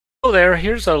Hello there,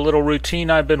 here's a little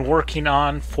routine I've been working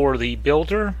on for the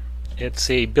builder. It's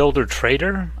a builder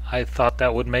trader. I thought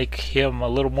that would make him a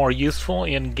little more useful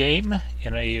in game,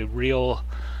 in a real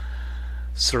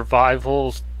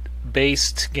survival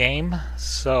based game.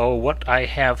 So what I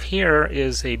have here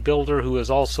is a builder who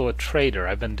is also a trader.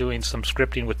 I've been doing some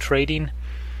scripting with trading,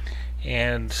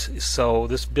 and so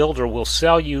this builder will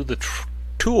sell you the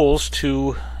tools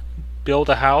to build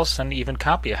a house and even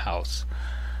copy a house.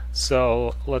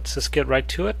 So let's just get right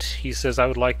to it. He says I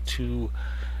would like to,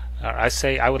 I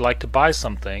say I would like to buy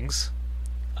some things,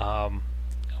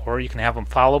 or you can have him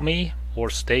follow me or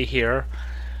stay here.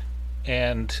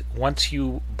 And once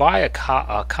you buy a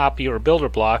copy or builder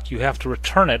block, you have to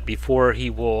return it before he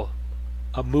will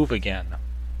move again.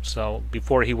 So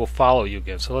before he will follow you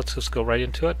again. So let's just go right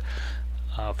into it.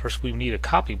 First we need a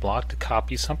copy block to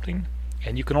copy something.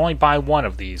 And you can only buy one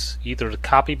of these, either the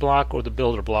copy block or the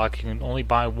builder block. You can only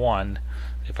buy one.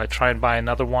 If I try and buy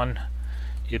another one,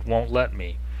 it won't let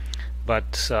me.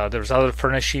 But there's other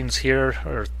furnishings here,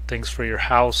 or things for your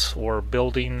house or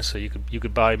building. So you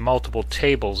could buy multiple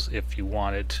tables if you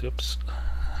wanted. Oops,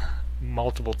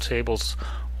 multiple tables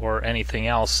or anything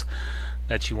else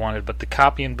that you wanted. But the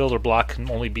copy and builder block can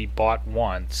only be bought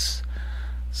once.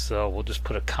 So we'll just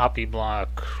put a copy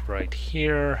block right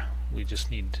here. We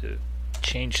just need to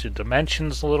change the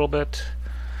dimensions a little bit,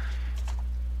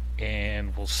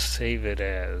 and we'll save it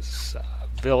as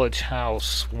Village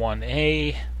House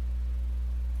 1A.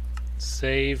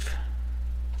 Save,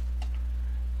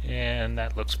 and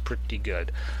that looks pretty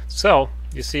good. So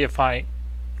you see, if I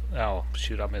I'm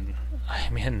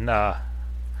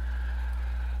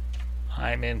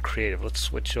in creative. Let's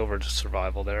switch over to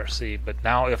survival there. See, but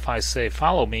now if I say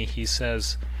follow me, he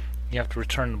says you have to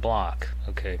return the block.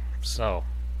 Okay, so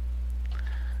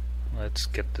let's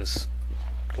get this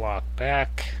block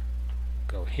back.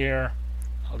 Go here.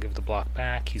 I'll give the block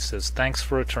back. He says thanks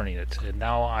for returning it. And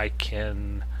now I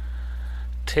can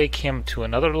take him to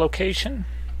another location.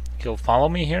 He'll follow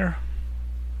me here.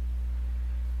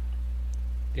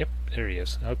 Yep, there he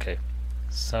is. Okay.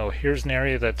 So here's an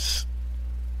area that's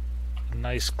a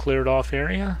nice cleared off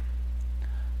area.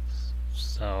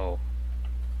 So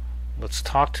let's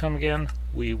talk to him again.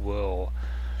 We will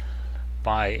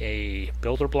buy a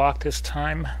builder block this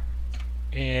time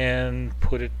and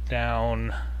put it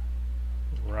down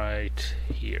right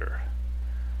here.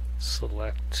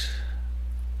 Select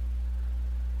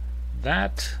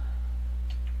that,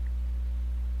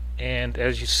 and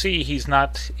as you see, he's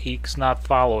not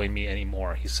following me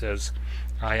anymore. He says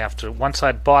I have to, once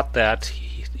I bought that,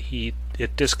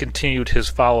 it discontinued his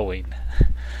following.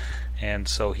 And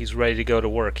so he's ready to go to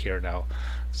work here now.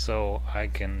 So I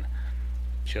can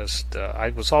just I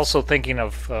was also thinking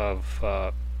of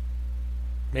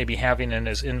maybe having in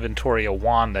his inventory a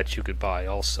wand that you could buy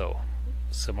also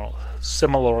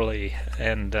similarly,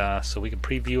 and so we can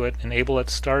preview it. Enable it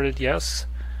started. Yes,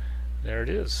 there it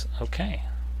is. Okay,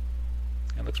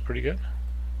 that looks pretty good.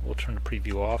 We'll turn the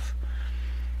preview off,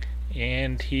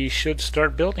 and he should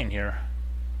start building here.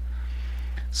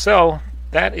 So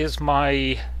that is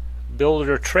my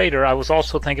builder trader. I was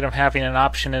also thinking of having an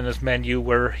option in his menu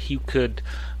where he could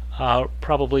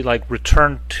probably like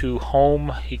return to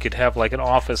home. He could have like an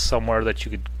office somewhere that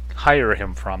you could hire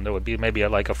him from. There would be maybe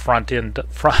like a front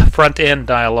end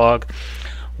dialogue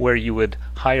where you would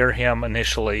hire him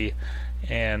initially,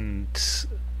 and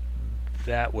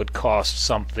that would cost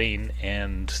something,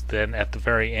 and then at the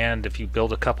very end, if you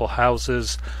build a couple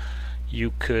houses,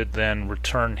 you could then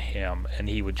return him, and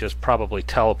he would just probably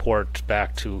teleport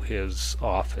back to his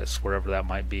office, wherever that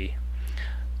might be.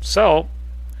 So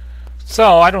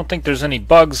I don't think there's any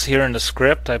bugs here in the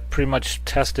script. I pretty much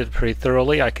tested pretty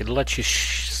thoroughly. I could let you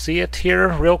see it here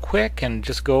real quick and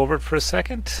just go over it for a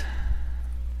second.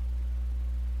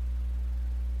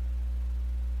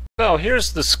 So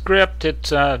here's the script. It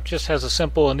just has a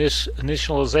simple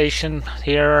initialization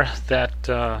here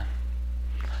that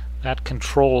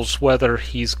controls whether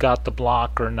he's got the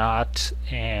block or not,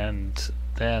 and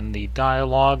then the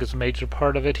dialogue is a major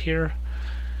part of it here.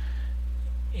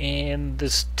 And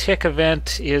this tick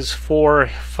event is for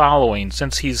following.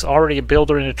 Since he's already a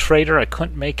builder and a trader, I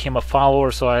couldn't make him a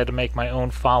follower, so I had to make my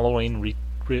own following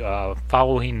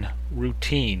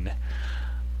routine.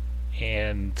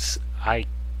 And I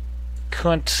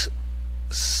couldn't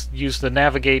use the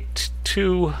navigate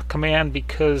to command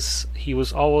because he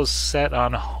was always set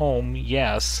on home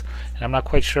yes, and I'm not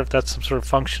quite sure if that's some sort of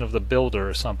function of the builder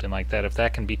or something like that. If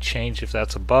that can be changed, if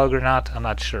that's a bug or not, I'm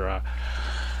not sure.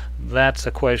 That's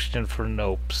a question for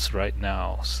Nopes right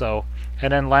now. So,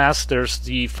 and then last there's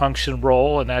the function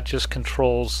role, and that just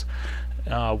controls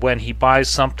When he buys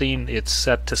something, it's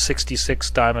set to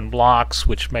 66 diamond blocks,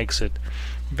 which makes it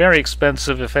very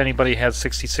expensive. If anybody has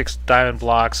 66 diamond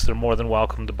blocks, they're more than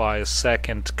welcome to buy a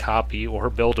second copy or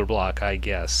builder block, I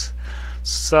guess.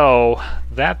 So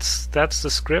that's the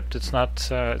script. It's not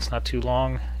too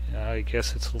long. I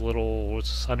guess it's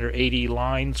under 80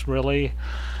 lines really.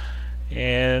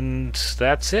 And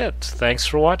that's it. Thanks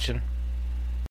for watching.